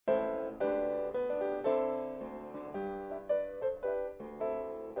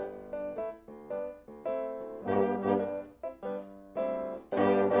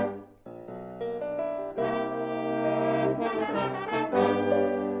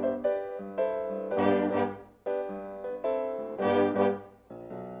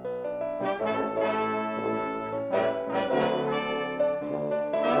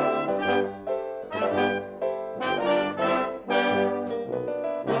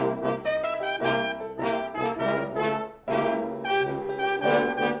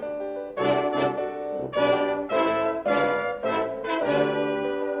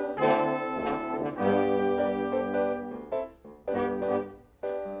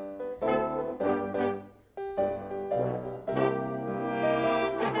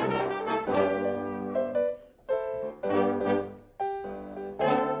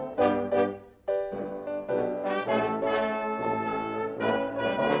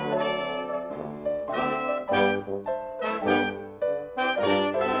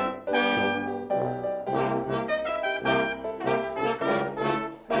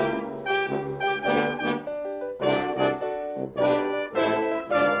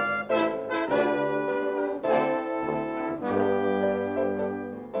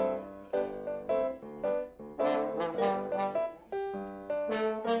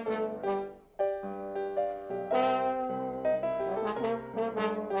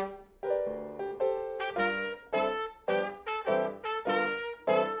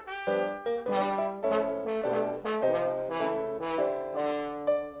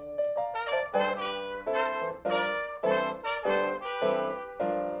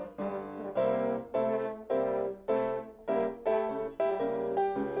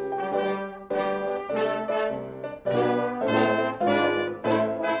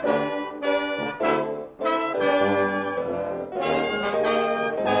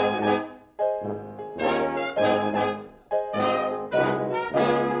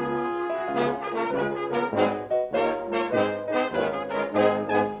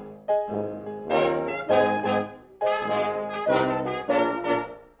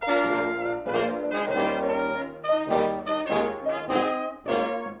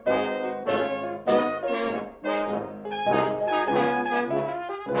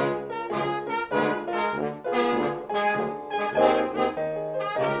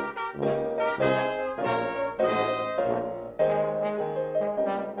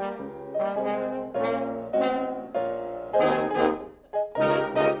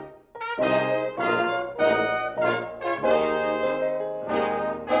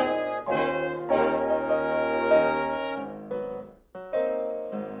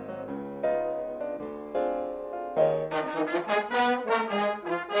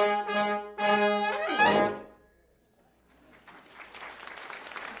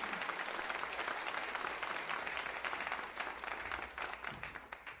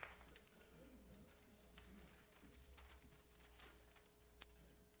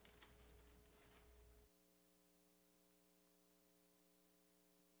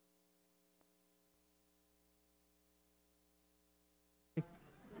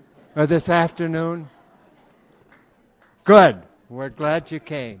Or this afternoon? Good. We're glad you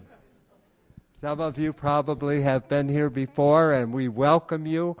came. Some of you probably have been here before, and we welcome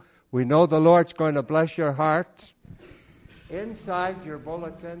you. We know the Lord's going to bless your hearts. Inside your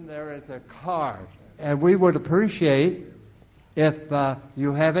bulletin, there is a card, and we would appreciate if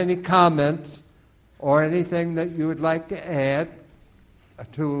you have any comments or anything that you would like to add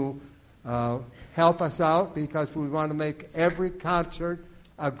to help us out, because we want to make every concert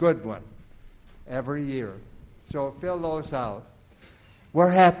a good one every year. So fill those out. We're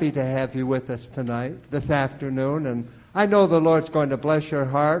happy to have you with us tonight, this afternoon, and I know the Lord's going to bless your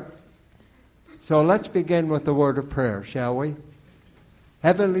heart. So let's begin with the word of prayer, shall we?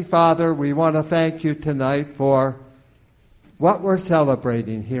 Heavenly Father, we want to thank you tonight for what we're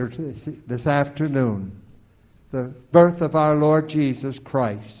celebrating here this afternoon, the birth of our Lord Jesus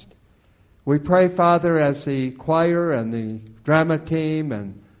Christ. We pray, Father, as the choir and the drama team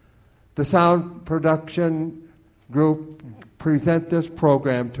and the sound production group present this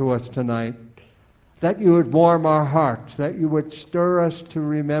program to us tonight, that you would warm our hearts, that you would stir us to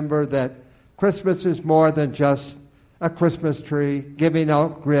remember that Christmas is more than just a Christmas tree, giving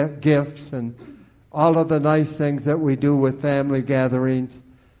out gifts and all of the nice things that we do with family gatherings,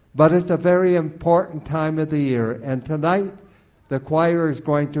 but it's a very important time of the year. And tonight, the choir is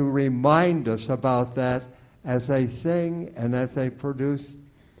going to remind us about that as they sing and as they produce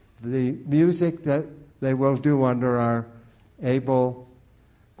the music that they will do under our able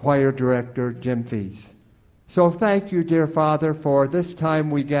choir director, Jim Feast. So thank you, dear Father, for this time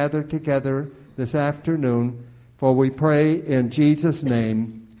we gather together this afternoon, for we pray in Jesus'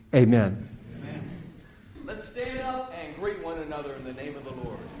 name, amen. Amen. Let's stand up and greet one another in the name of the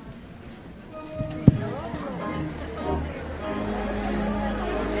Lord.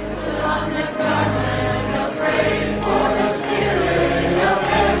 On the garment of praise for the spirit of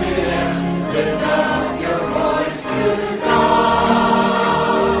heaviness, lift up your voice to God.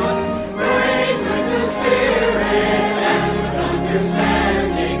 Praise with the spirit and with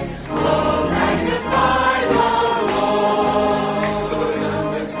understanding. Oh, magnify the Lord. On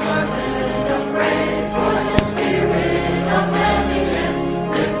the garment of praise for the spirit of heaviness,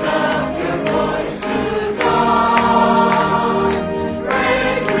 lift up your voice to God.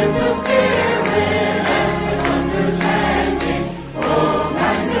 Praise with the spirit and with understanding. Oh,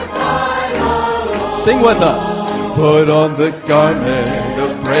 magnify the Lord. Sing with us. Put on the garment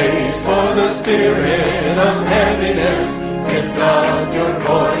of praise for the spirit of heaviness. Lift up your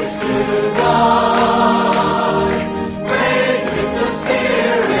voice to God. Praise with the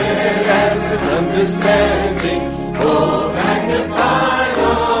spirit and with understanding. Oh, magnify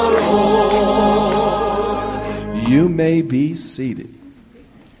the Lord. You may be seated.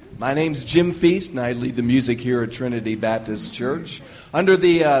 My name's Jim Feast, and I lead the music here at Trinity Baptist Church. Under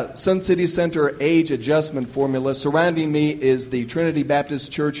the Sun City Center age adjustment formula, surrounding me is the Trinity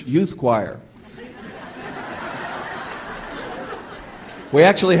Baptist Church Youth Choir. We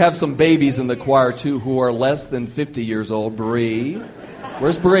actually have some babies in the choir, too, who are less than 50 years old. Bree.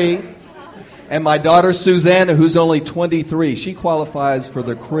 Where's Bree? And my daughter, Susanna, who's only 23. She qualifies for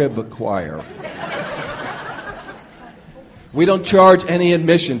the crib choir. We don't charge any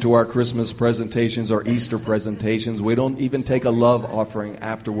admission to our Christmas presentations or Easter presentations. We don't even take a love offering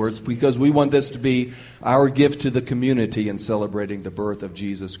afterwards because we want this to be our gift to the community in celebrating the birth of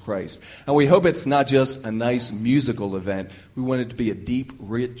Jesus Christ. And we hope it's not just a nice musical event. We want it to be a deep,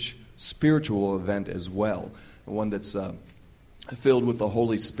 rich, spiritual event as well. One that's filled with the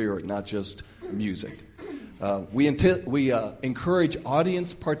Holy Spirit, not just music. We encourage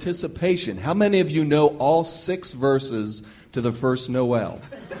audience participation. How many of you know all 6 verses to the first Noel?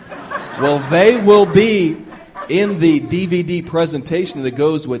 Well, they will be in the DVD presentation that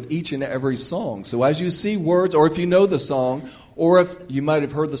goes with each and every song. So as you see words, or if you know the song, or if you might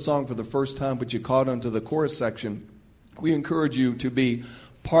have heard the song for the first time but you caught onto the chorus section, we encourage you to be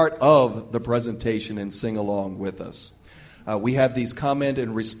part of the presentation and sing along with us. We have these comment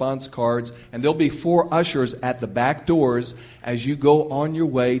and response cards, and there'll be 4 ushers at the back doors as you go on your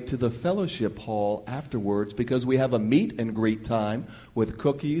way to the fellowship hall afterwards, because we have a meet and greet time with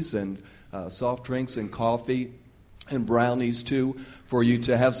cookies and soft drinks and coffee and brownies too, for you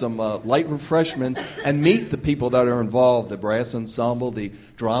to have some light refreshments and meet the people that are involved, the brass ensemble, the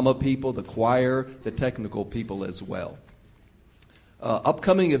drama people, the choir, the technical people as well.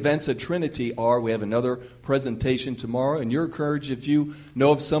 Upcoming events at Trinity we have another presentation tomorrow, and you're encouraged, if you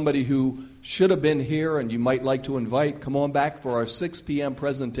know of somebody who should have been here and you might like to invite, come on back for our 6 p.m.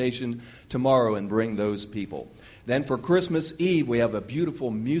 presentation tomorrow and bring those people. Then for Christmas Eve, we have a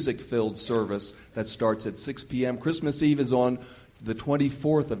beautiful music-filled service that starts at 6 p.m. Christmas Eve is on the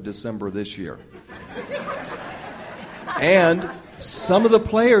 24th of December this year. And some of the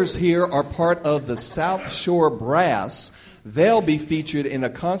players here are part of the South Shore Brass. They'll be featured in a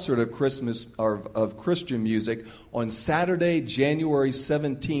concert of Christian music on Saturday, January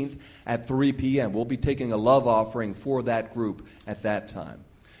 17th at 3 p.m. We'll be taking a love offering for that group at that time.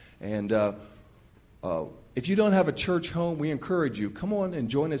 And if you don't have a church home, we encourage you, come on and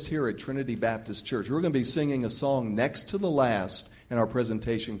join us here at Trinity Baptist Church. We're going to be singing a song next to the last in our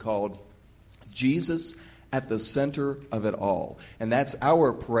presentation called Jesus at the Center of It All. And that's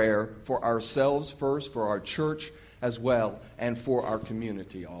our prayer for ourselves first, for our church as well, and for our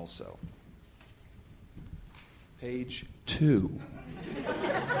community also. Page 2.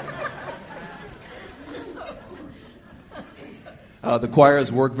 The choir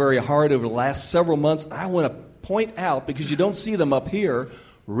has worked very hard over the last several months. I want to point out, because you don't see them up here,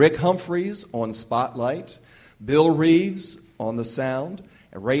 Rick Humphreys on Spotlight, Bill Reeves on the sound,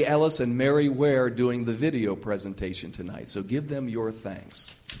 and Ray Ellis and Mary Ware doing the video presentation tonight. So give them your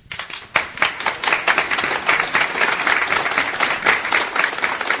thanks.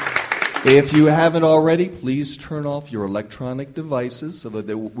 If you haven't already, please turn off your electronic devices so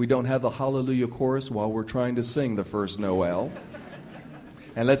that we don't have the Hallelujah chorus while we're trying to sing the first Noel.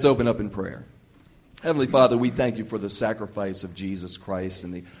 And let's open up in prayer. Heavenly Father, we thank you for the sacrifice of Jesus Christ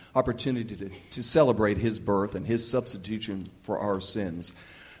and the opportunity to celebrate his birth and his substitution for our sins.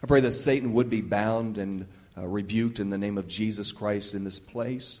 I pray that Satan would be bound and rebuked in the name of Jesus Christ in this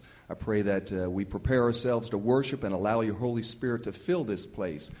place. I pray that we prepare ourselves to worship and allow your Holy Spirit to fill this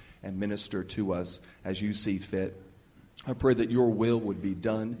place and minister to us as you see fit. I pray that your will would be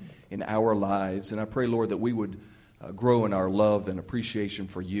done in our lives. And I pray, Lord, that we would grow in our love and appreciation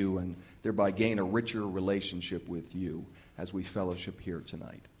for you and thereby gain a richer relationship with you as we fellowship here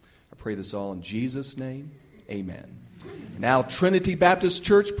tonight. I pray this all in Jesus' name. Amen. Now, Trinity Baptist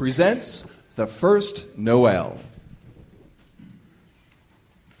Church presents the first Noel.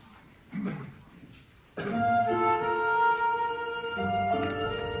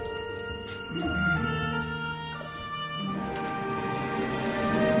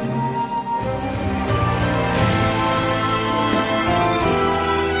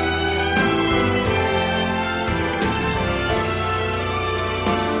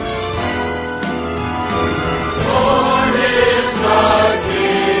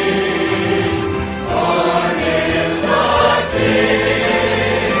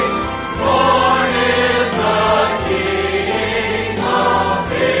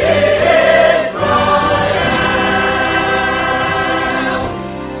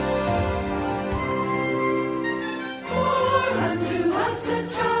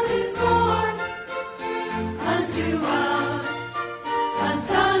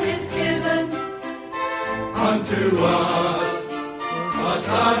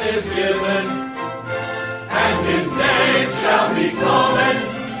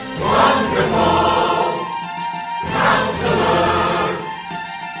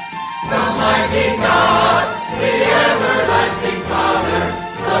 mighty God, the everlasting Father,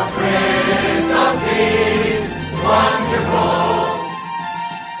 the Prince of Peace, wonderful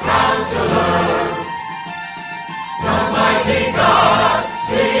Counselor. The mighty God,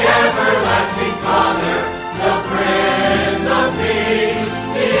 the everlasting Father, the Prince of Peace,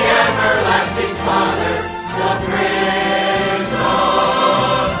 the everlasting Father, the Prince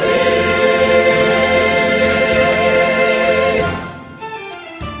of Peace.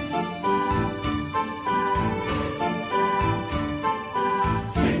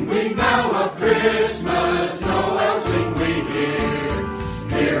 Sing we now of Christmas, Noel, sing we here.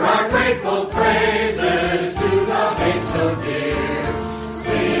 Hear our grateful praises to the babe so dear.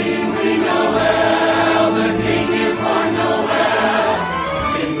 Sing we Noel, the King is born Noel.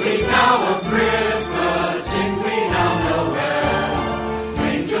 Sing we now of Christmas, sing we now Noel.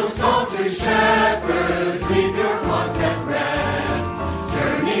 Angels call to shepherds, leave your flocks at rest.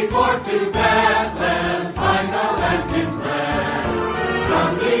 Journey forth to Bethlehem, find the lambkin blessed. From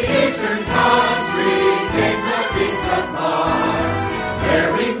the eastern country came the kings afar,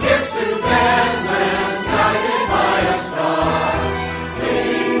 bearing gifts to Bethlehem, guided by a star.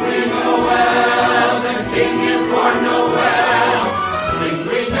 Sing we Noel, the King is born Noel. Sing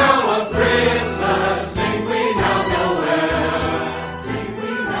we now of Christmas, sing we now Noel. Sing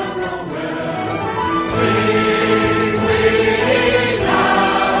we now Noel. Sing we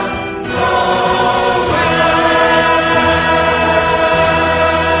now Noel.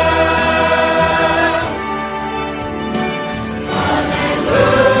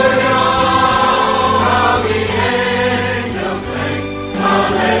 Hallelujah, how the angels sing.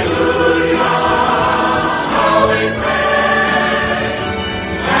 Hallelujah, how we pray.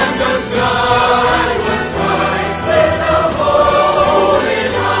 And the sky was bright with the holy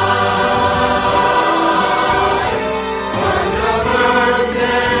light. Was the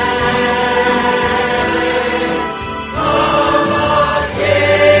birthday of our King.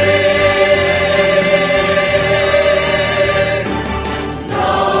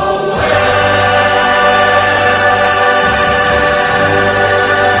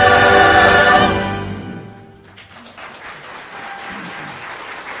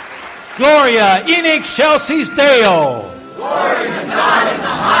 Gloria in excelsis Deo. Glory to God in the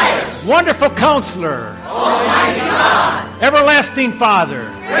highest. Wonderful Counselor. Almighty God, Everlasting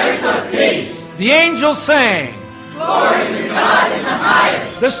Father. Prince of Peace. The angels sang. Glory to God in the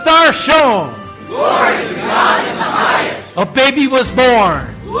highest. The stars shone. Glory to God in the highest. A baby was born.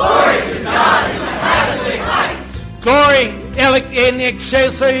 Glory to God in the heavenly heights. Glory in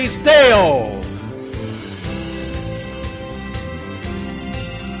excelsis Deo.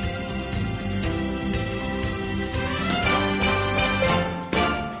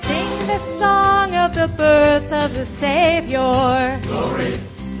 Sing the song of the birth of the Savior. Glory,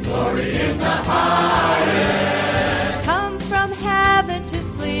 glory in the highest. Come from heaven to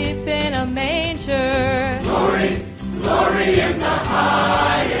sleep in a manger. Glory, glory in the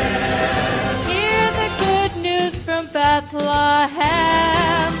highest. Hear the good news from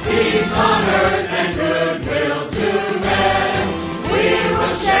Bethlehem. Peace on earth and goodwill to men. We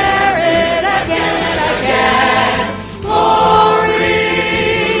will share it again and again. Glory,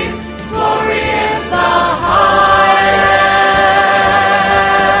 glory in the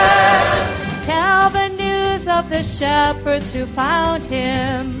highest. Tell the news of the shepherds who found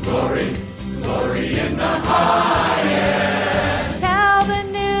him. Glory, glory in the highest. Tell the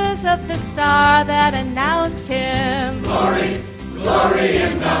news of the star that announced him. Glory, glory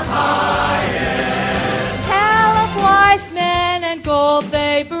in the highest. Tell of wise men and gold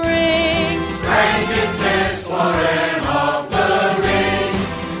they bring. Frankincense for an offering,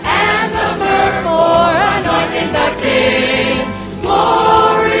 And the myrrh for anointing the King.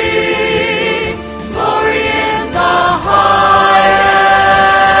 Glory, glory in the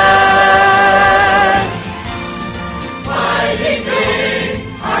highest. mighty King,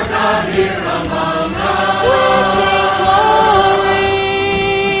 our God here among us. We sing glory.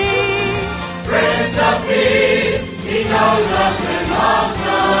 Prince of Peace, He knows us and loves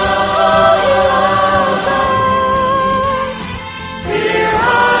us. Here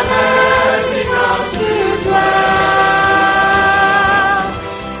on earth He comes to dwell.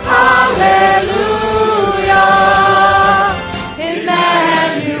 Hallelujah,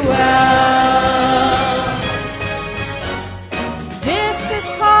 Emmanuel. This is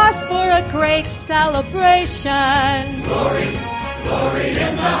cause for a great celebration. Glory, glory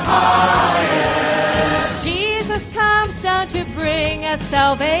in the highest. Jesus comes down to bring us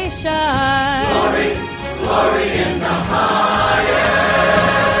salvation. Glory, glory in the highest.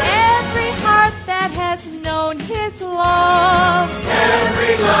 Every heart that has known His love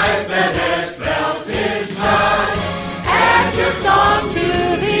Every life that has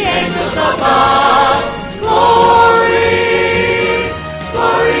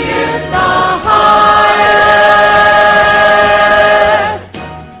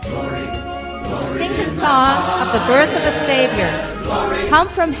of the birth of a Savior, come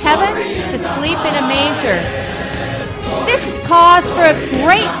from heaven to sleep in a manger. This is cause for a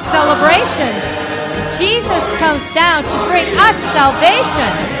great celebration. Jesus comes down to bring us salvation.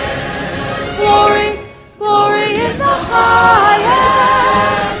 Glory, glory in the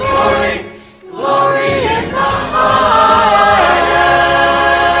highest. Glory, glory in the highest.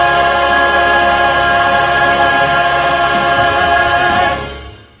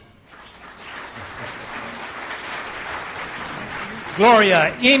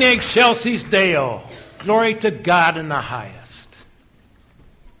 Gloria in excelsis Deo. Glory to God in the highest.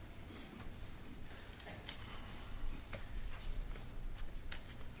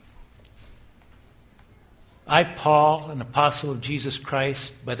 I, Paul, an apostle of Jesus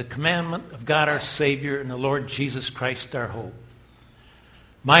Christ, by the commandment of God our Savior and the Lord Jesus Christ our hope.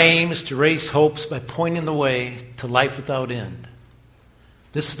 My aim is to raise hopes by pointing the way to life without end.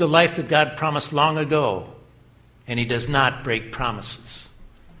 This is the life that God promised long ago, and He does not break promises.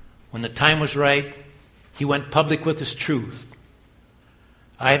 When the time was right, He went public with His truth.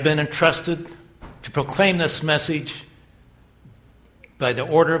 I have been entrusted to proclaim this message by the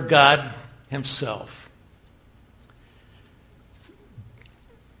order of God Himself.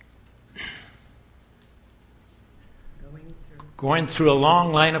 Going through a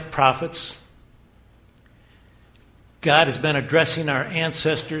long line of prophets, God has been addressing our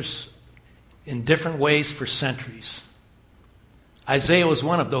ancestors in different ways for centuries. Isaiah was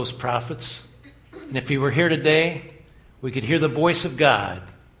one of those prophets, and if he were here today, we could hear the voice of God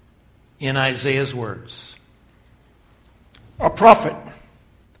in Isaiah's words. A prophet,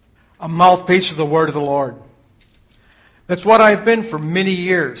 a mouthpiece of the word of the Lord. That's what I've been for many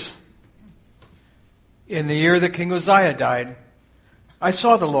years. In the year that King Uzziah died, I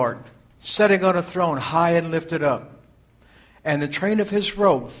saw the Lord sitting on a throne high and lifted up, and the train of his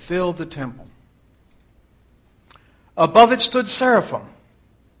robe filled the temple. Above it stood seraphim,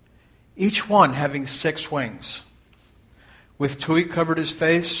 each one having 6 wings. With 2 he covered his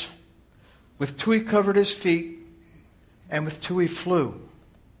face, with 2 he covered his feet, and with 2 he flew.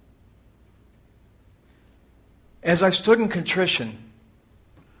 As I stood in contrition,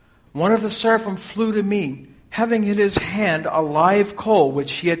 one of the seraphim flew to me, having in his hand a live coal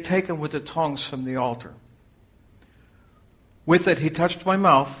which he had taken with the tongs from the altar. With it he touched my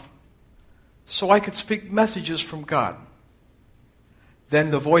mouth, so I could speak messages from God.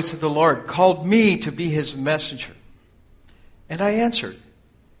 Then the voice of the Lord called me to be his messenger. And I answered,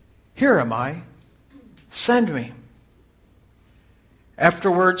 "Here am I. Send me."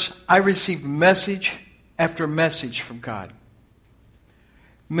 Afterwards, I received message after message from God.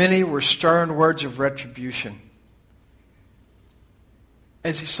 Many were stern words of retribution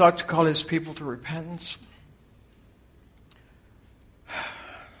as he sought to call his people to repentance.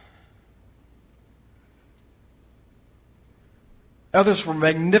 Others were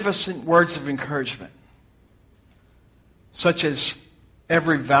magnificent words of encouragement, such as,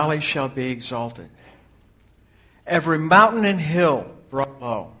 "Every valley shall be exalted, every mountain and hill brought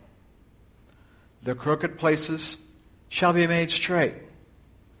low. The crooked places shall be made straight,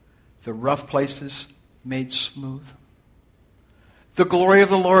 the rough places made smooth. The glory of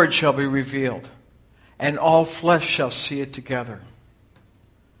the Lord shall be revealed, and all flesh shall see it together.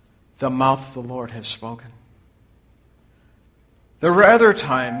 The mouth of the Lord has spoken." There were other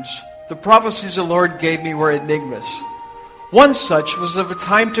times the prophecies the Lord gave me were enigmas. One such was of a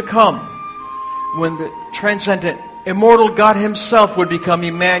time to come when the transcendent, immortal God himself would become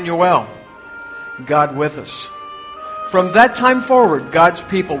Emmanuel, God with us. From that time forward, God's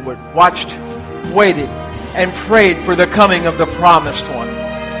people would watched, waited, and prayed for the coming of the promised one.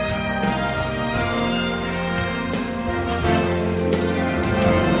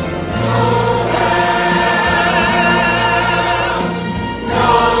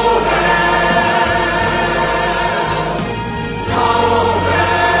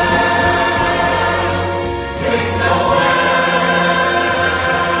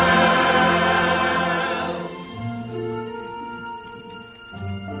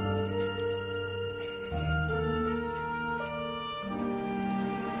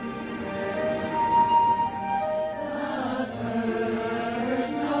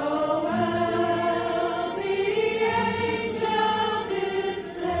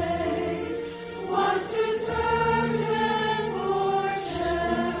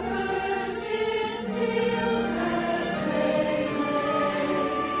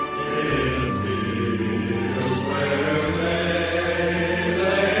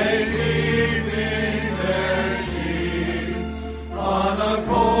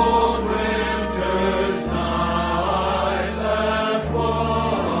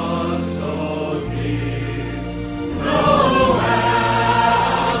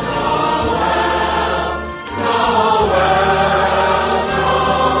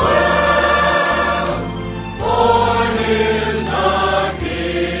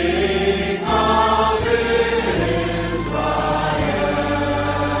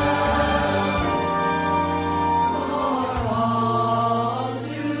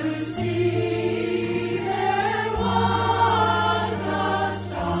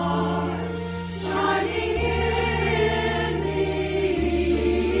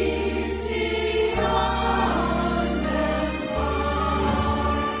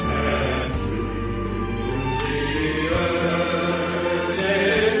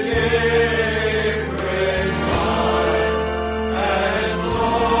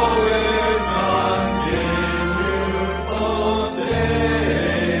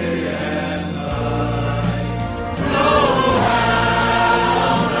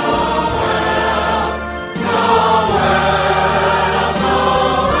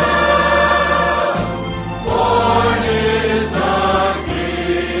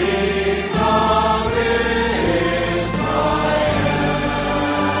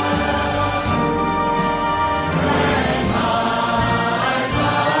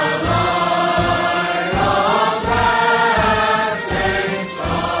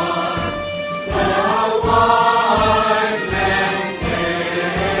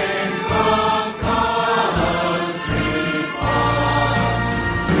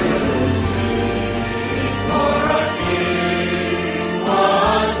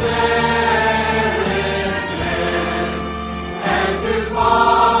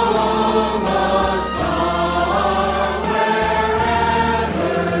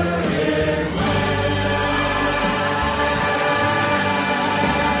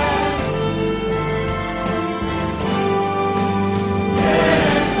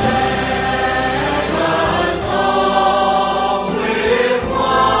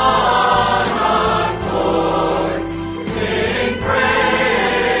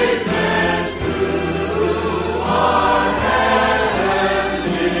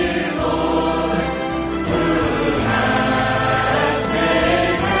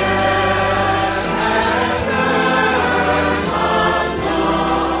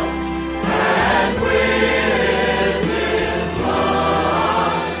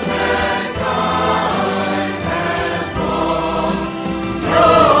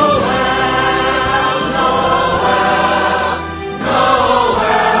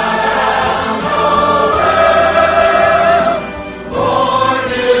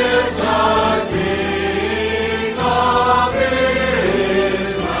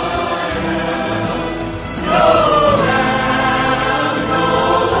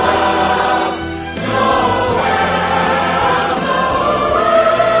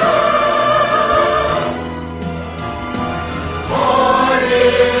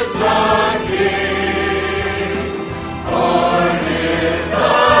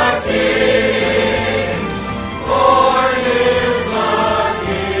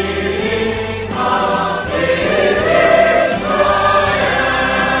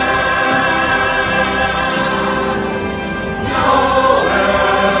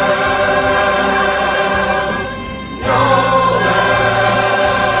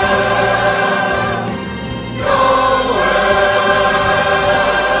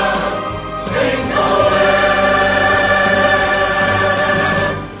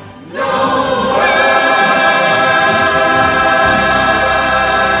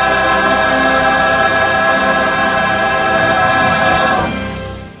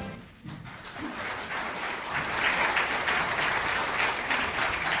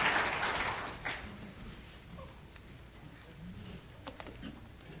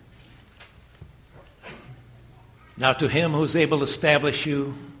 Now to him who is able to establish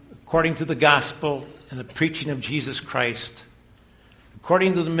you according to the gospel and the preaching of Jesus Christ,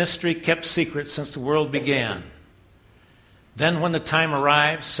 according to the mystery kept secret since the world began. Then when the time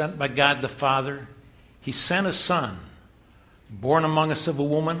arrived, sent by God the Father, he sent a Son, born among us of a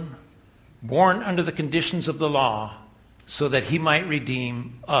woman, born under the conditions of the law, so that he might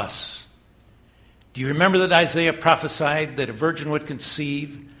redeem us. Do you remember that Isaiah prophesied that a virgin would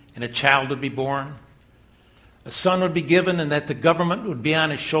conceive and a child would be born? A son would be given, and that the government would be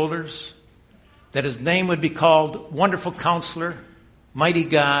on his shoulders, that his name would be called Wonderful Counselor, Mighty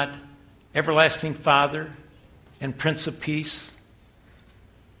God, Everlasting Father, and Prince of Peace.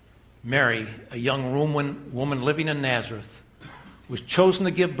 Mary, a young woman living in Nazareth, was chosen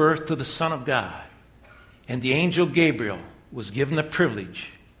to give birth to the Son of God, and the angel Gabriel was given the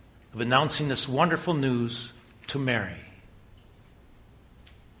privilege of announcing this wonderful news to Mary.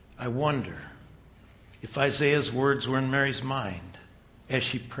 I wonder if Isaiah's words were in Mary's mind as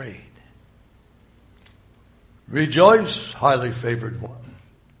she prayed. Rejoice, highly favored one.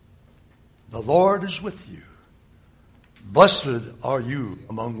 The Lord is with you. Blessed are you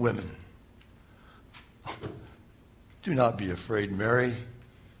among women. Do not be afraid, Mary.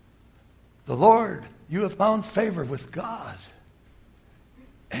 The Lord, you have found favor with God.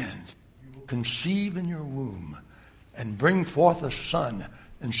 And you will conceive in your womb and bring forth a son,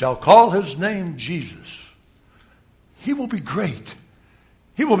 and shall call his name Jesus. He will be great.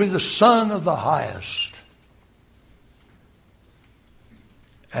 He will be the Son of the Highest.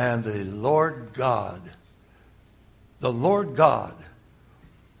 And the Lord God,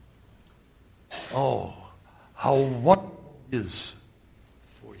 oh, how wonderful it is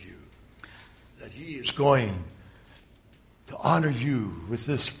for you that he is going to honor you with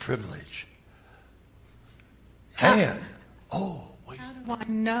this privilege. And, oh, wait. How do I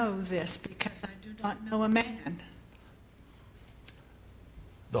know this? Because I do not know a man.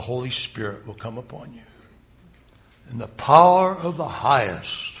 The Holy Spirit will come upon you, and the power of the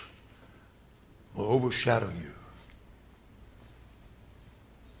Highest will overshadow you.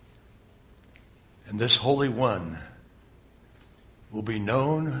 And this Holy One will be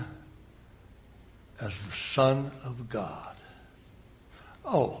known as the Son of God.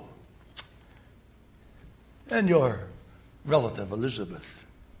 Oh, and your relative Elizabeth,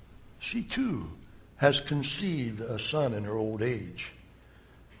 she too has conceived a son in her old age.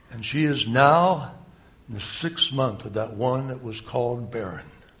 And she is now in the 6th month of that one that was called barren.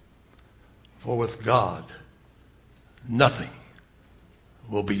 For with God, nothing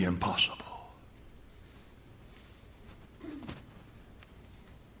will be impossible.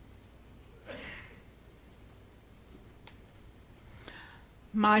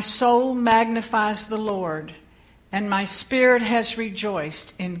 My soul magnifies the Lord, and my spirit has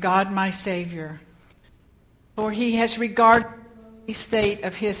rejoiced in God my Savior. For he has regarded the state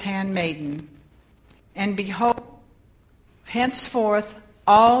of his handmaiden. And behold, henceforth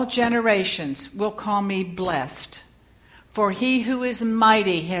all generations will call me blessed. For he who is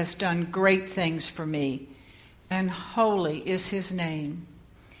mighty has done great things for me, and holy is his name.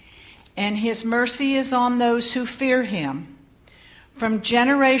 And his mercy is on those who fear him. From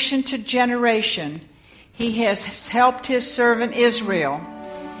generation to generation, he has helped his servant Israel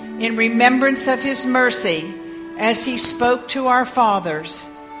in remembrance of his mercy, as he spoke to our fathers,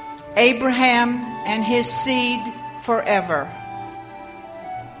 Abraham and his seed forever.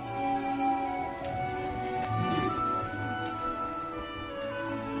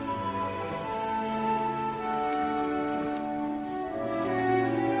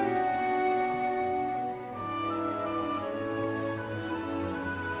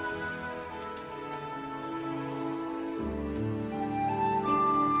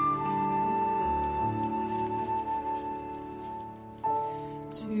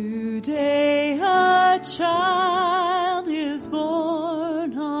 Today a child is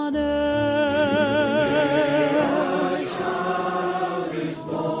born on earth. Today a child is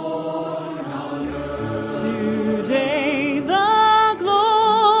born on earth. Today the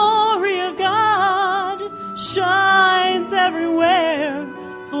glory of God shines everywhere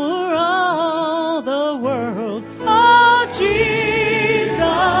for all the world. Oh, Jesus,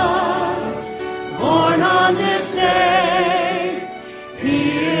 born on this day,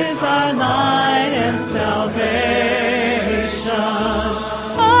 our light and salvation.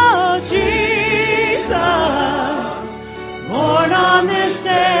 Oh, Jesus, born on this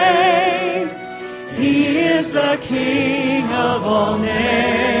day, he is the King of all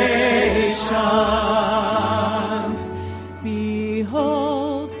nations.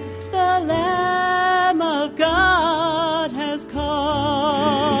 Behold, the Lamb of God has come.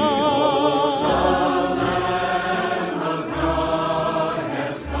 Behold, the Lamb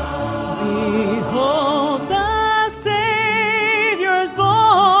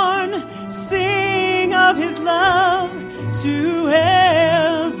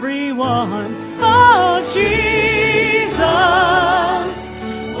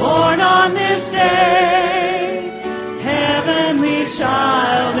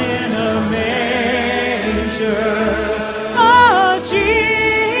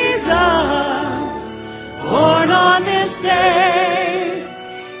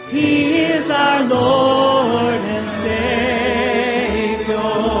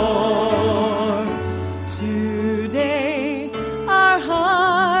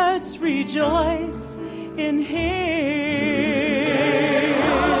rejoice in Him.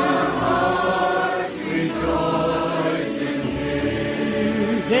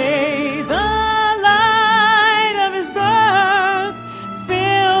 Today the light of His birth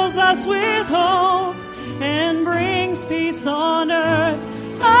fills us with hope and brings peace on earth.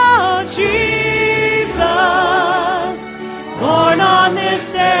 Oh, Jesus, born on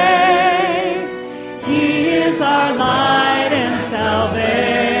this day, He is our light and salvation.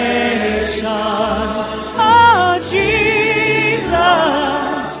 Oh, Jesus,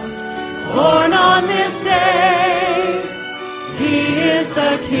 born on this day, He is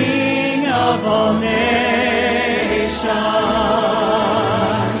the King of all nations.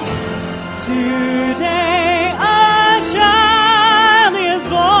 Today a child is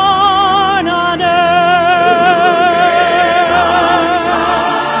born on earth.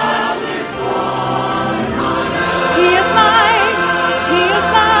 He is light, He is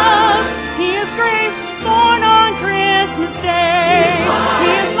love, He is grace, born on Christmas Day.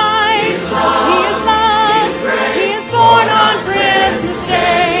 He is light, He is love, He is born on Christmas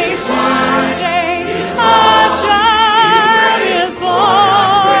Day. Today a child is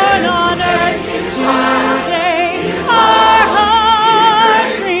born on earth. Today our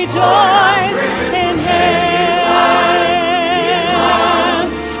hearts rejoice in Him.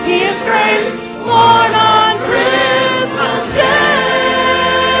 He is grace, born on Christmas Day.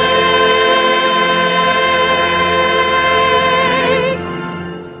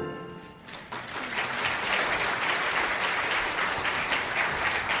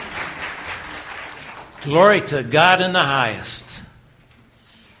 Glory to God in the highest.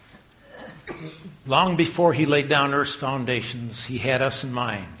 Long before He laid down earth's foundations, He had us in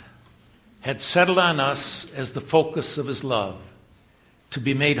mind, had settled on us as the focus of His love, to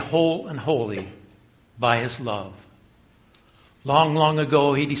be made whole and holy by His love. Long, long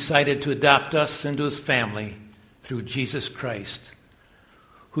ago, He decided to adopt us into His family through Jesus Christ,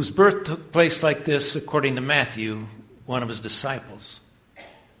 whose birth took place like this, according to Matthew, one of His disciples.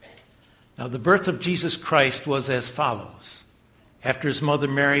 Now, the birth of Jesus Christ was as follows. After His mother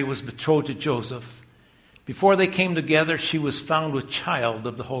Mary was betrothed to Joseph, before they came together, she was found with child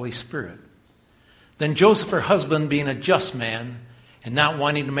of the Holy Spirit. Then Joseph, her husband, being a just man and not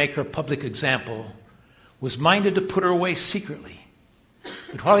wanting to make her a public example, was minded to put her away secretly.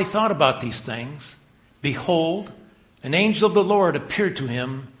 But while he thought about these things, behold, an angel of the Lord appeared to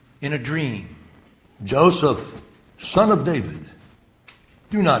him in a dream. Joseph, son of David,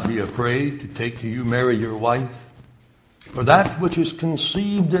 do not be afraid to take to you Mary your wife, for that which is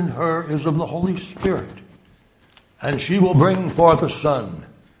conceived in her is of the Holy Spirit. And she will bring forth a son,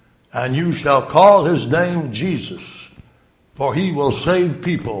 and you shall call his name Jesus, for he will save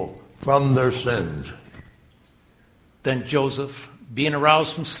people from their sins. Then Joseph, being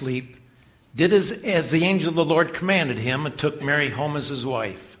aroused from sleep, did as the angel of the Lord commanded him, and took Mary home as his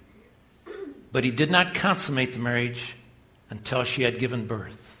wife. But he did not consummate the marriage until she had given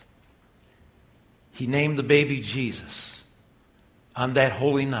birth. He named the baby Jesus on that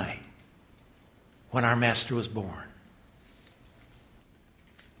holy night when our Master was born.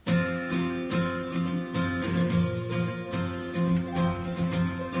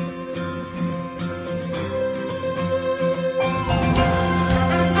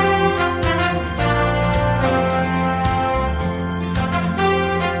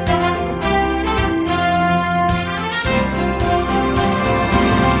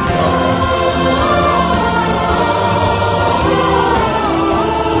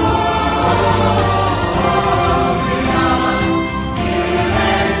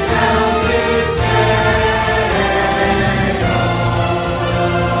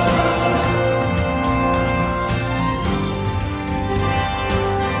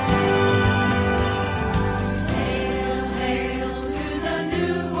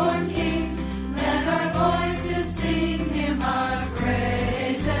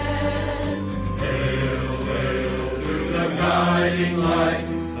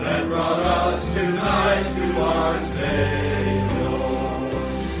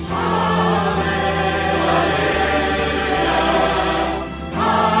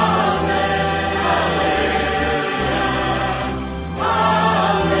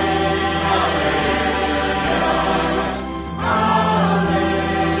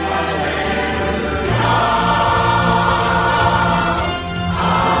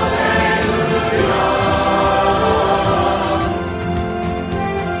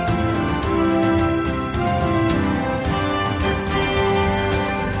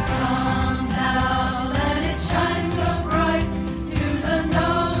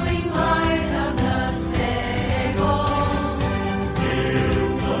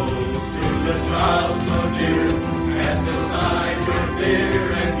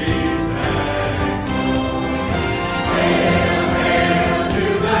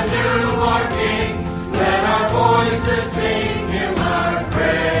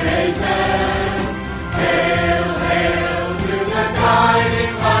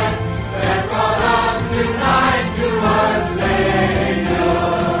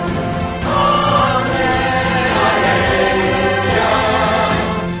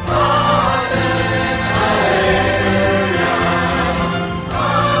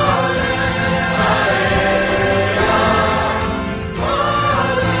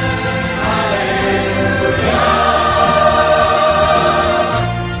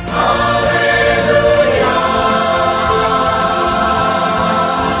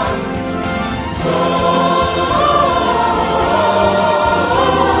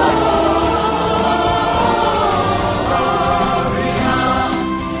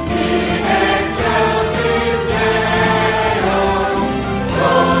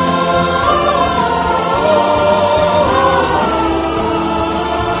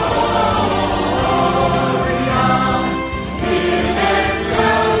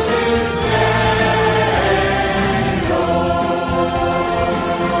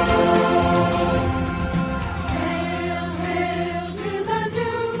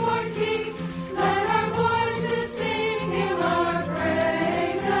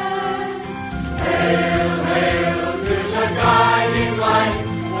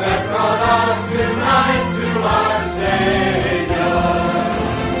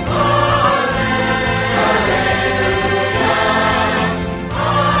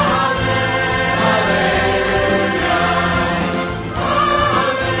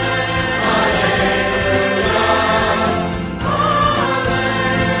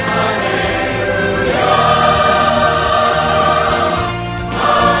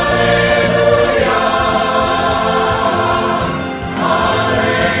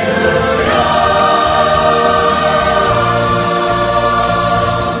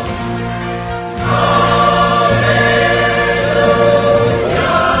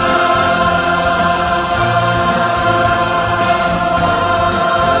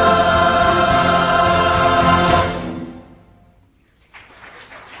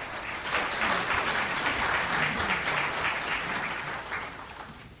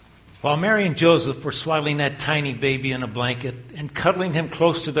 While Mary and Joseph were swaddling that tiny baby in a blanket and cuddling him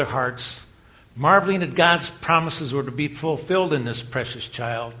close to their hearts, marveling that God's promises were to be fulfilled in this precious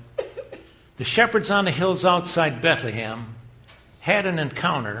child, the shepherds on the hills outside Bethlehem had an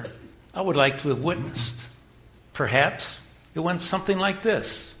encounter I would like to have witnessed. Perhaps it went something like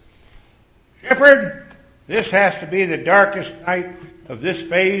this. Shepherd, this has to be the darkest night of this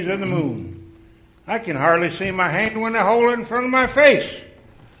phase of the moon. I can hardly see my hand when I hold it in front of my face.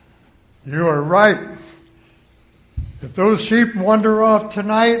 You are right. If those sheep wander off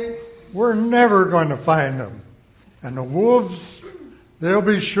tonight, we're never going to find them. And the wolves, they'll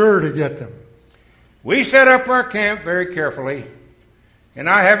be sure to get them. We set up our camp very carefully, and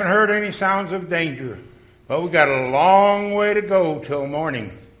I haven't heard any sounds of danger. But we've got a long way to go till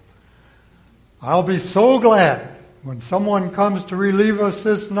morning. I'll be so glad when someone comes to relieve us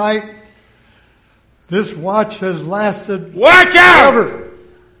this night. This watch has lasted... Watch out! Forever.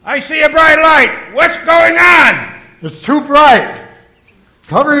 I see a bright light. What's going on? It's too bright.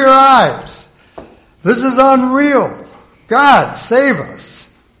 Cover your eyes. This is unreal. God, save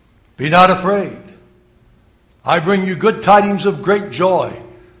us. Be not afraid. I bring you good tidings of great joy,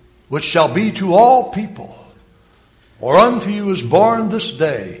 which shall be to all people. For unto you is born this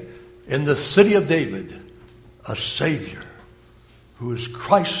day in the city of David a Savior, who is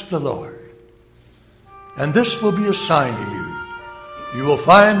Christ the Lord. And this will be a sign to you. You will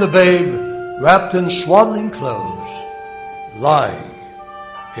find the babe wrapped in swaddling clothes, lying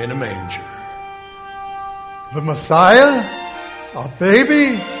in a manger. The Messiah? A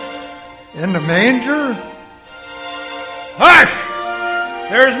baby? In the manger? Hush!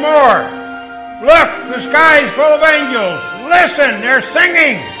 There's more. Look, the sky is full of angels. Listen, they're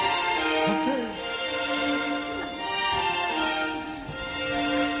singing.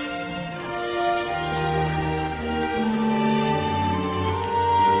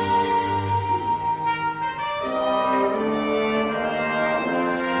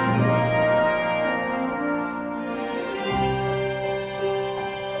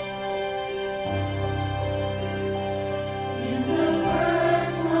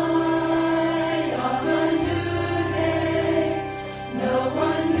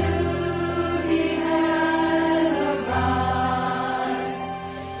 One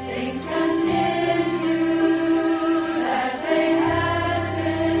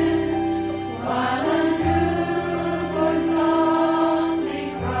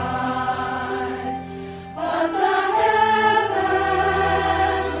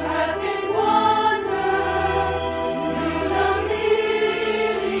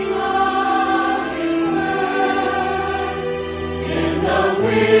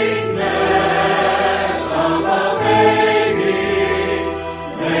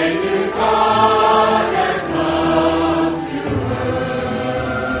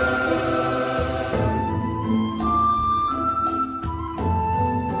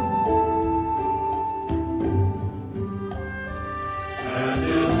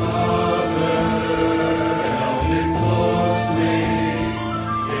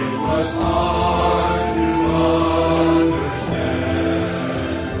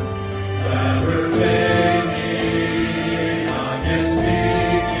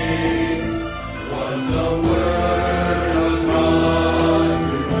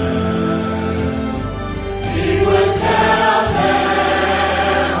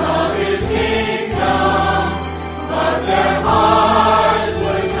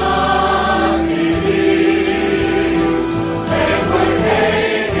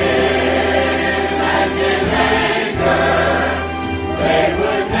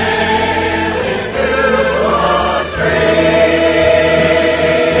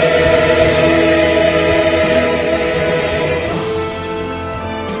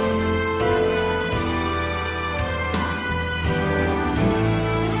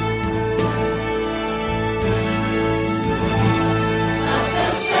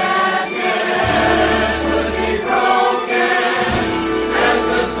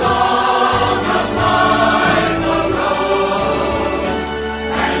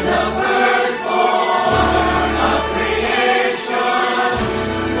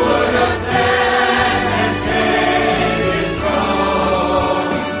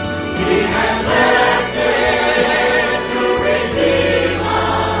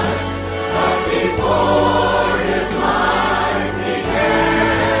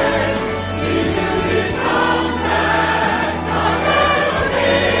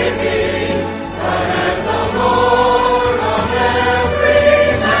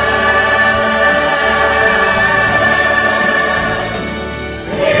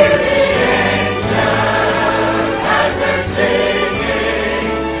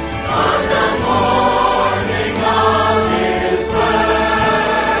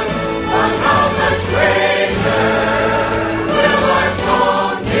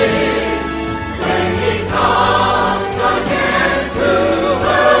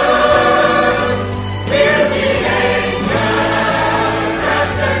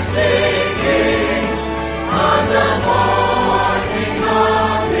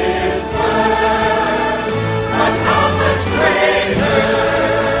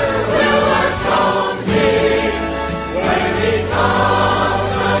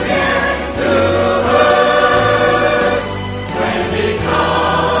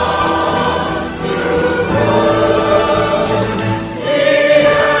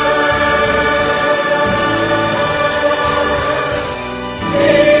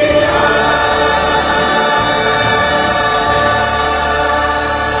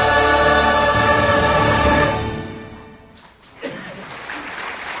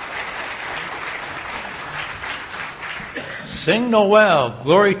Sing Noel,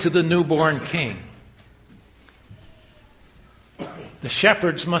 glory to the newborn King. The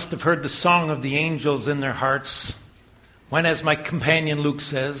shepherds must have heard the song of the angels in their hearts when, as my companion Luke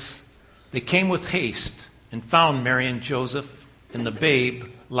says, they came with haste and found Mary and Joseph and the babe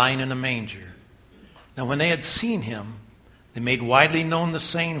lying in a manger. Now when they had seen him, they made widely known the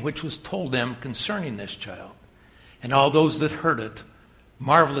saying which was told them concerning this child. And all those that heard it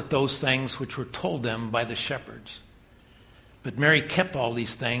marveled at those things which were told them by the shepherds. But Mary kept all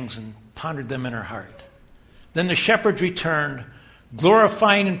these things and pondered them in her heart. Then the shepherds returned,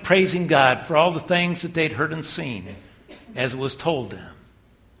 glorifying and praising God for all the things that they'd heard and seen, as it was told them.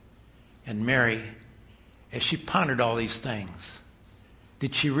 And Mary, as she pondered all these things,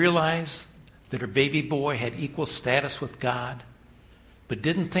 did she realize that her baby boy had equal status with God, but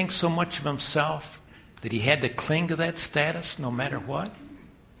didn't think so much of himself that he had to cling to that status no matter what?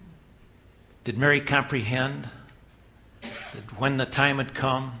 Did Mary comprehend that when the time had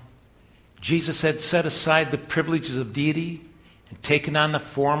come, Jesus had set aside the privileges of deity and taken on the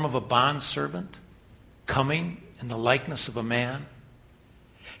form of a bondservant, coming in the likeness of a man?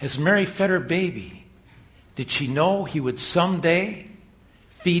 As Mary fed her baby, did she know he would someday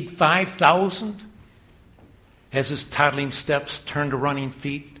feed 5,000? As his toddling steps turned to running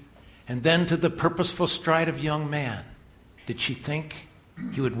feet, and then to the purposeful stride of young man, did she think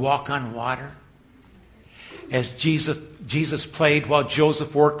he would walk on water? As Jesus played while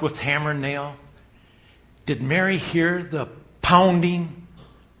Joseph worked with hammer and nail, did Mary hear the pounding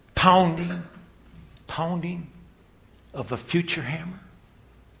of a future hammer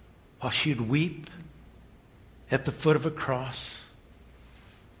while she'd weep at the foot of a cross?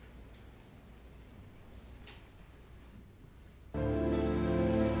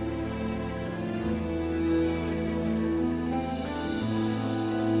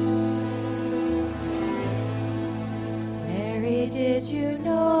 Did you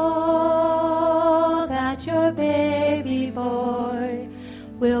know that your baby boy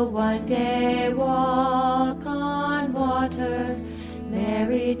will one day walk on water?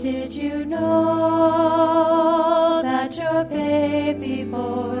 Mary, did you know that your baby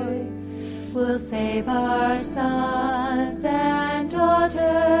boy will save our sons and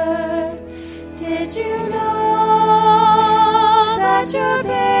daughters? Did you know that your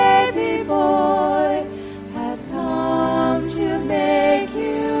baby boy has come to make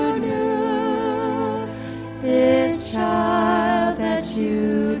you new? This child that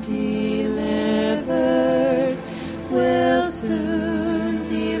you delivered will soon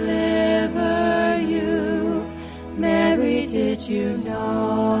deliver you. Mary, did you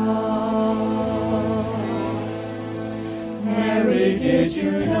know? Mary, did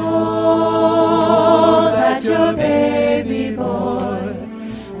you know that your baby boy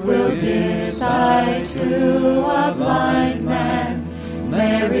will give sight to a blind man?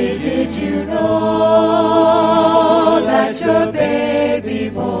 Mary, did you know that your baby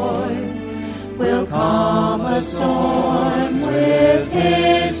boy will calm a storm with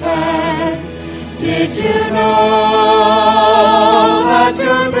his hand? Did you know that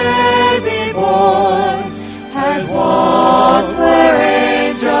your baby boy has walked where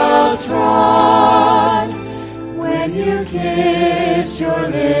angels trod? When you kiss your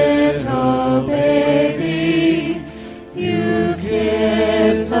little baby, you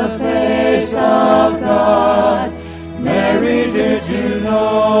kiss the face of God. Mary, did you know?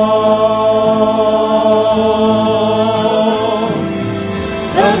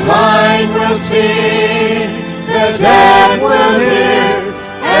 The blind will see, the dead will hear,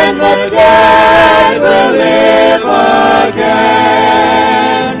 and the dead will live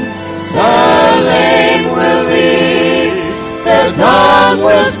again. The lame will leap, the dumb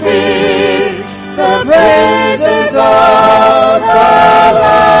will speak, the praises of the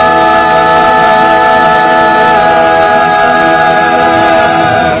Lamb.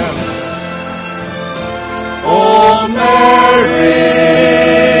 Oh, Mary,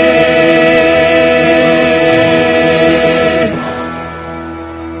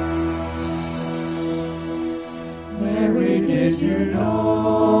 Mary, did you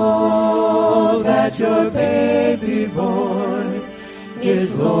know that your baby boy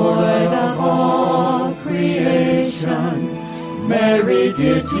is Lord of all creation? Mary,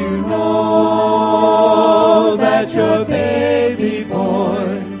 did you know that your baby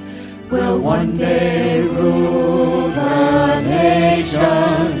boy will one day rule the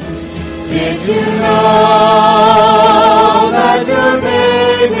nations? Did you know that your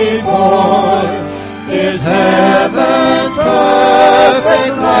baby boy is heaven's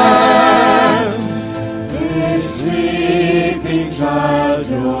perfect Lamb? This sleeping child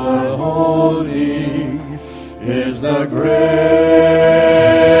you're holding is the great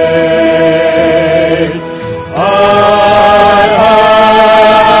I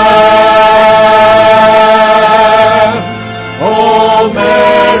am. Oh,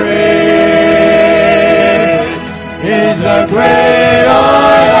 Mary is the great I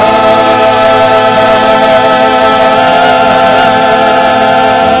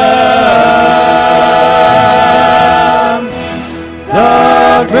am.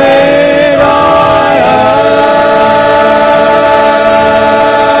 The great I am.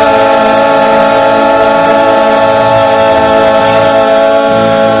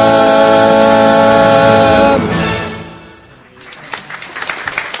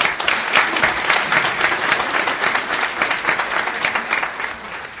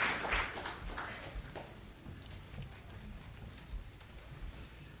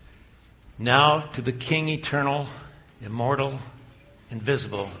 Now to the King eternal, immortal,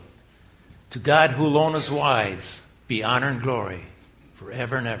 invisible, to God who alone is wise, be honor and glory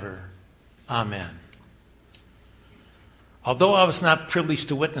forever and ever. Amen. Although I was not privileged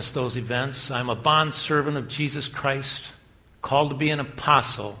to witness those events, I am a bondservant of Jesus Christ, called to be an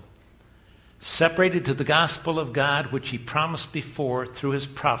apostle, separated to the gospel of God, which he promised before through his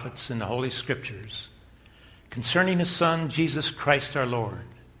prophets in the Holy Scriptures, concerning his Son, Jesus Christ our Lord,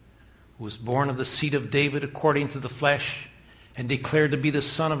 who was born of the seed of David according to the flesh, and declared to be the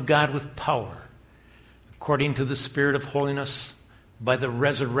Son of God with power, according to the Spirit of holiness, by the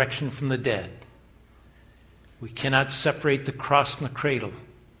resurrection from the dead. We cannot separate the cross from the cradle.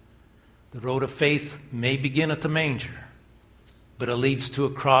 The road of faith may begin at the manger, but it leads to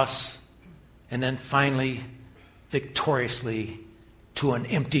a cross, and then finally, victoriously, to an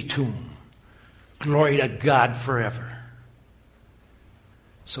empty tomb. Glory to God forever.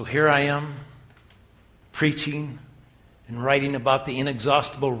 So here I am, preaching and writing about the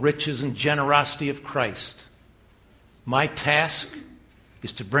inexhaustible riches and generosity of Christ. My task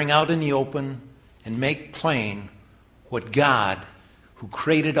is to bring out in the open and make plain what God, who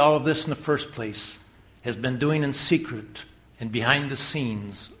created all of this in the first place, has been doing in secret and behind the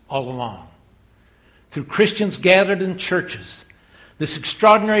scenes all along. Through Christians gathered in churches, this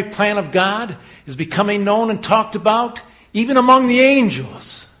extraordinary plan of God is becoming known and talked about even among the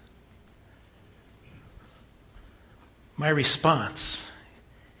angels. My response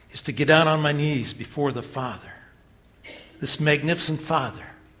is to get down on my knees before the Father, this magnificent Father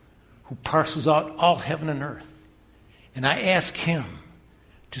who parcels out all heaven and earth. And I ask him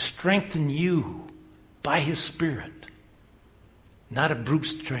to strengthen you by his Spirit, not a brute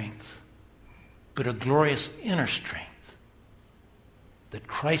strength, but a glorious inner strength, that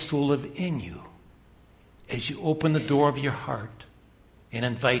Christ will live in you as you open the door of your heart and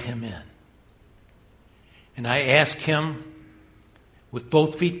invite him in. And I ask him, with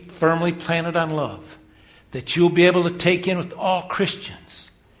both feet firmly planted on love, that you'll be able to take in with all Christians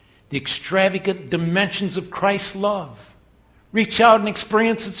the extravagant dimensions of Christ's love. Reach out and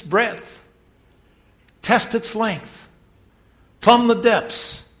experience its breadth. Test its length. Plumb the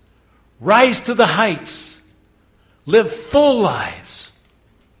depths. Rise to the heights. Live full lives.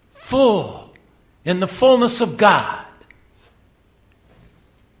 Full in the fullness of God.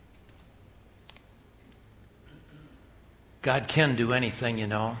 God can do anything, you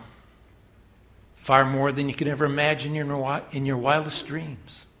know. Far more than you could ever imagine in your wildest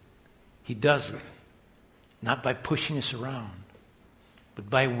dreams. He does it. Not by pushing us around, but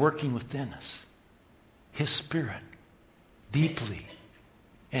by working within us. His Spirit, deeply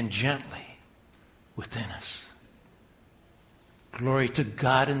and gently within us. Glory to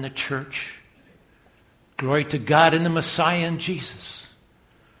God in the church. Glory to God in the Messiah and Jesus.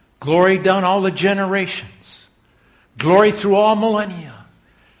 Glory down all the generations. Glory through all millennia.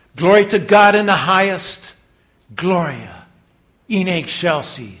 Glory to God in the highest. Gloria in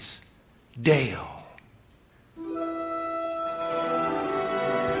excelsis Deo.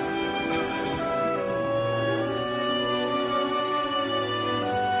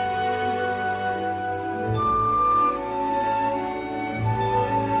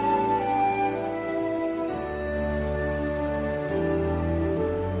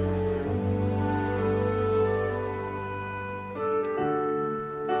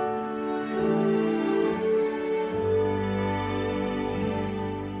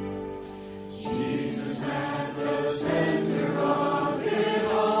 Jesus.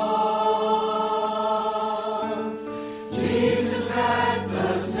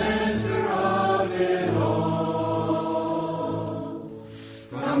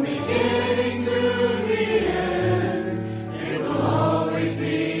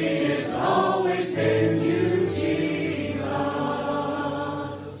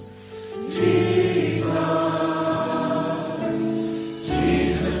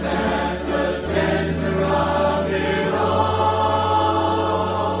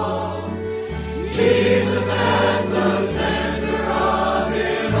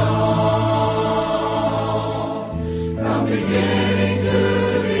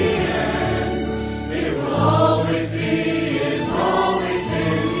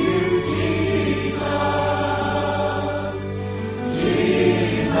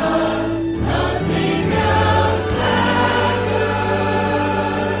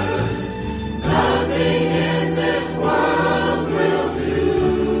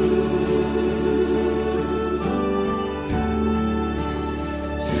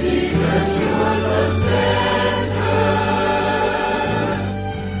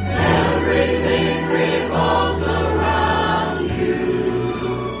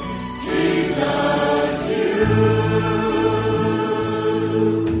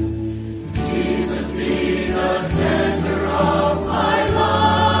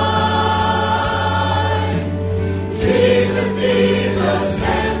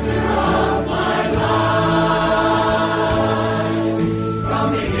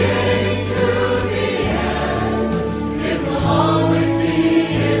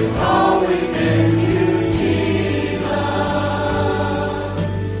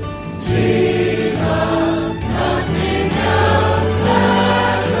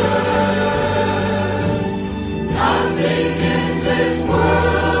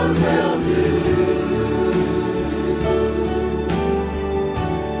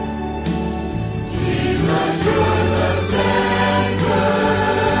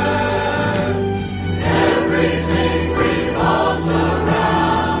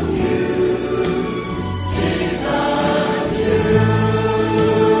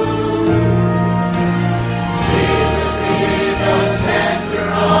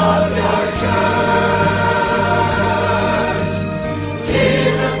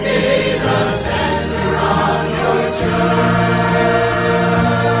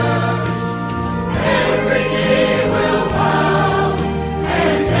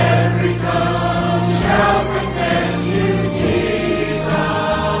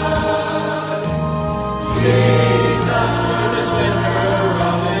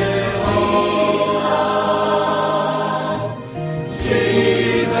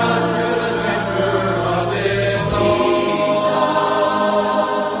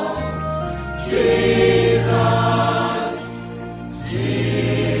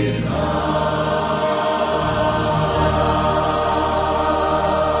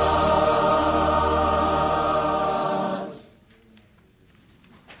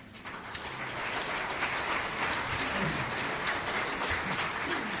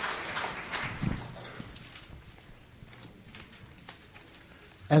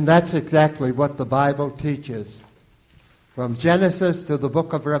 And that's exactly what the Bible teaches. From Genesis to the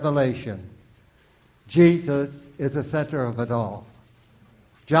book of Revelation, Jesus is the center of it all.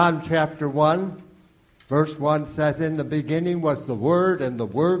 John chapter 1, verse 1 says, "In the beginning was the Word, and the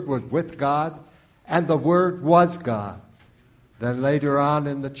Word was with God, and the Word was God." Then later on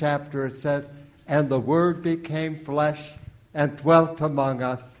in the chapter it says, "And the Word became flesh and dwelt among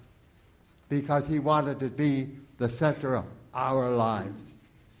us," because he wanted to be the center of our lives.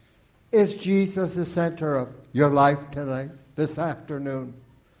 Is Jesus the center of your life tonight, this afternoon?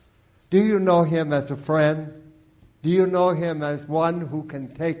 Do you know him as a friend? Do you know him as one who can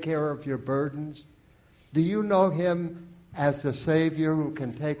take care of your burdens? Do you know him as the Savior who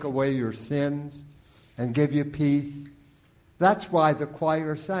can take away your sins and give you peace? That's why the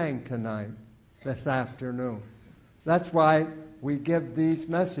choir sang tonight, this afternoon. That's why we give these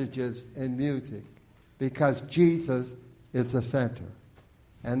messages in music, because Jesus is the center.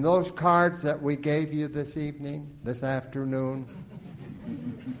 And those cards that we gave you this evening, this afternoon,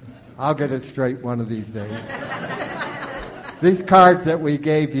 I'll get it straight one of these days. These cards that we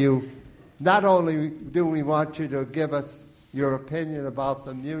gave you, not only do we want you to give us your opinion about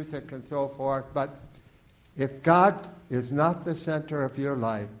the music and so forth, but if God is not the center of your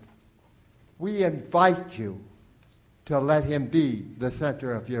life, we invite you to let him be the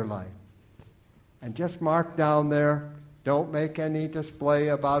center of your life. And just mark down there, don't make any display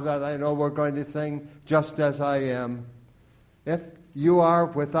about it. I know we're going to sing "Just As I Am." If you are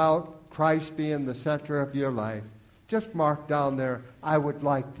without Christ being the center of your life, just mark down there, "I would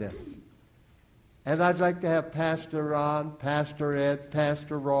like this." And I'd like to have Pastor Ron, Pastor Ed,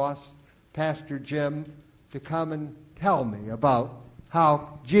 Pastor Ross, Pastor Jim to come and tell me about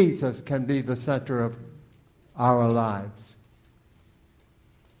how Jesus can be the center of our lives.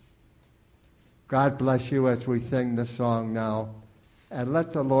 God bless you as we sing this song now. And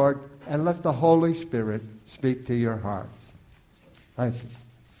let the Lord and let the Holy Spirit speak to your hearts. Thank you.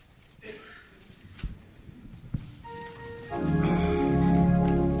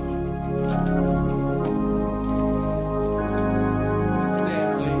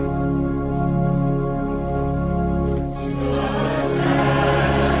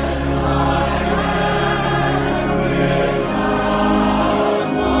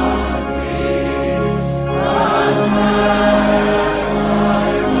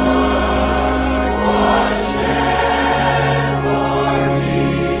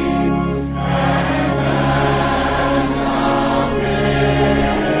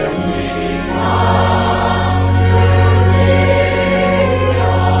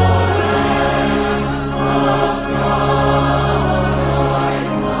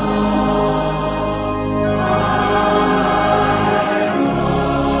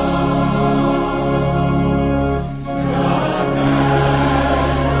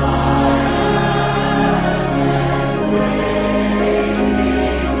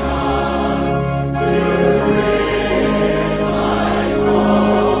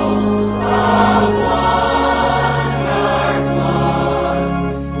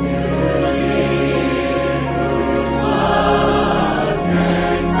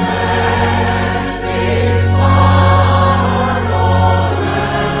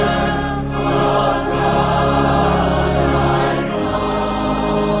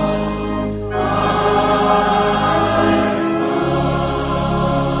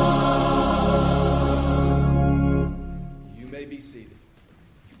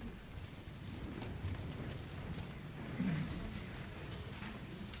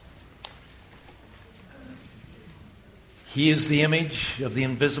 He is the image of the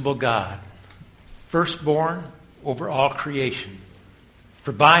invisible God, firstborn over all creation.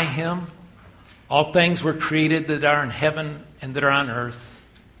 For by him all things were created that are in heaven and that are on earth,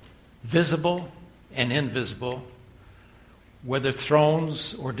 visible and invisible, whether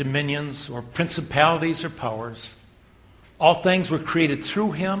thrones or dominions or principalities or powers. All things were created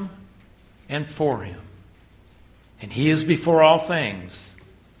through him and for him. And he is before all things,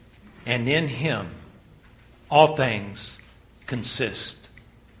 and in him all things consist.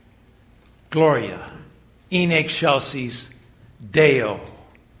 Gloria in excelsis Deo.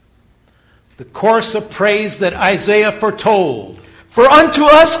 The chorus of praise that Isaiah foretold. For unto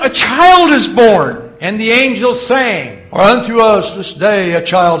us a child is born. And the angels sang. For unto us this day a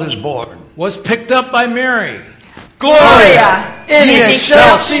child is born. Was picked up by Mary. Gloria in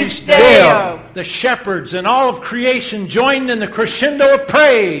excelsis Deo. The shepherds and all of creation joined in the crescendo of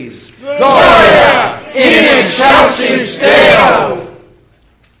praise. Gloria in excelsis Deo.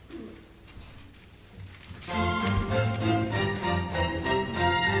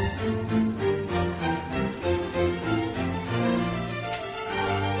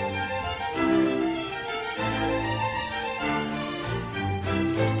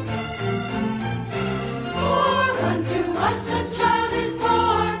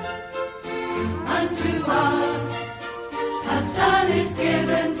 is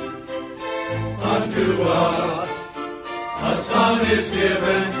given unto us. A Son is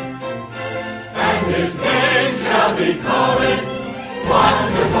given, and His name shall be called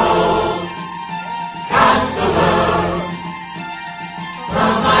Wonderful Counselor, the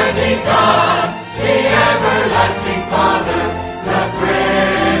mighty God, the everlasting Father, the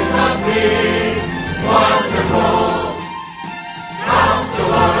Prince of Peace. Wonderful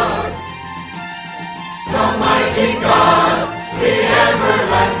Counselor, the mighty God, the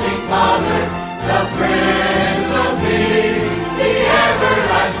everlasting Father, the Prince of Peace, the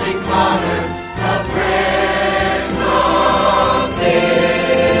everlasting Father, the Prince of Peace.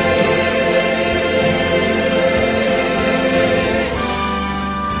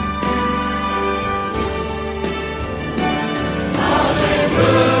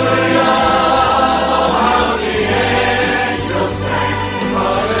 Hallelujah, how the angels sang.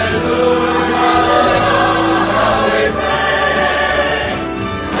 Hallelujah, how we prayed.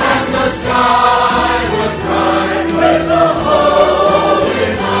 And the sky was bright with the holy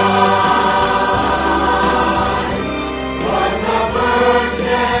light. Was the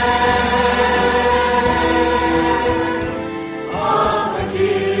birthday of a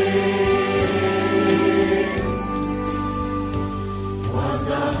King. Was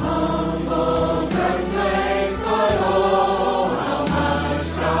a humble birthplace, but oh, how much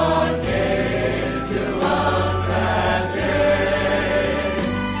God gave to us that day.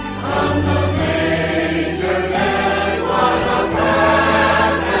 From the manger led, what a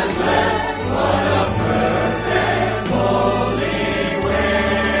path has led, what a perfect holy way.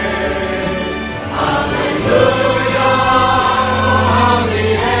 Hallelujah, how the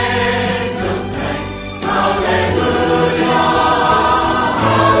angels sang. Hallelujah,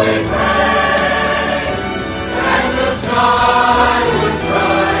 how we prayed. And the sky was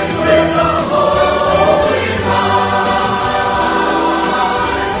bright with the holy light.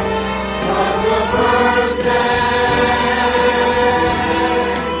 Was the birthday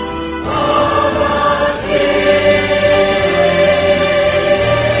of a King.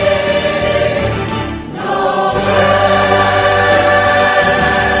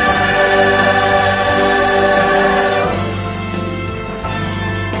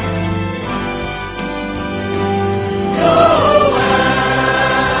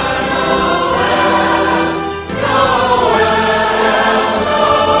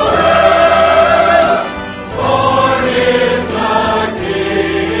 Born is the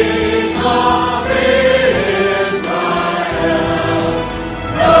King of Israel.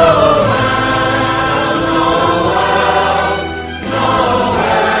 Noel, Noel,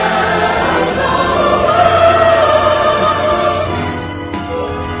 Noel, Noel.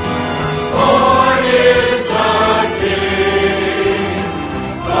 Born is the King.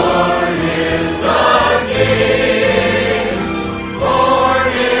 Born is the King. Born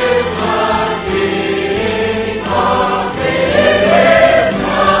is the King of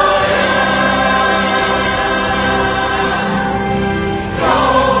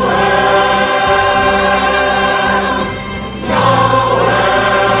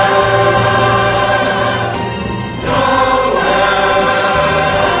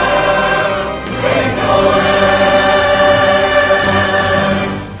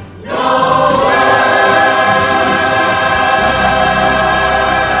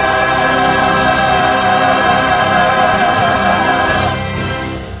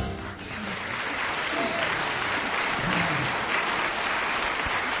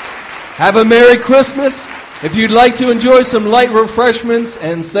Have a Merry Christmas. If you'd like to enjoy some light refreshments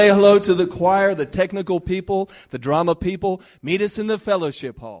and say hello to the choir, the technical people, the drama people, meet us in the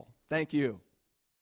fellowship hall. Thank you.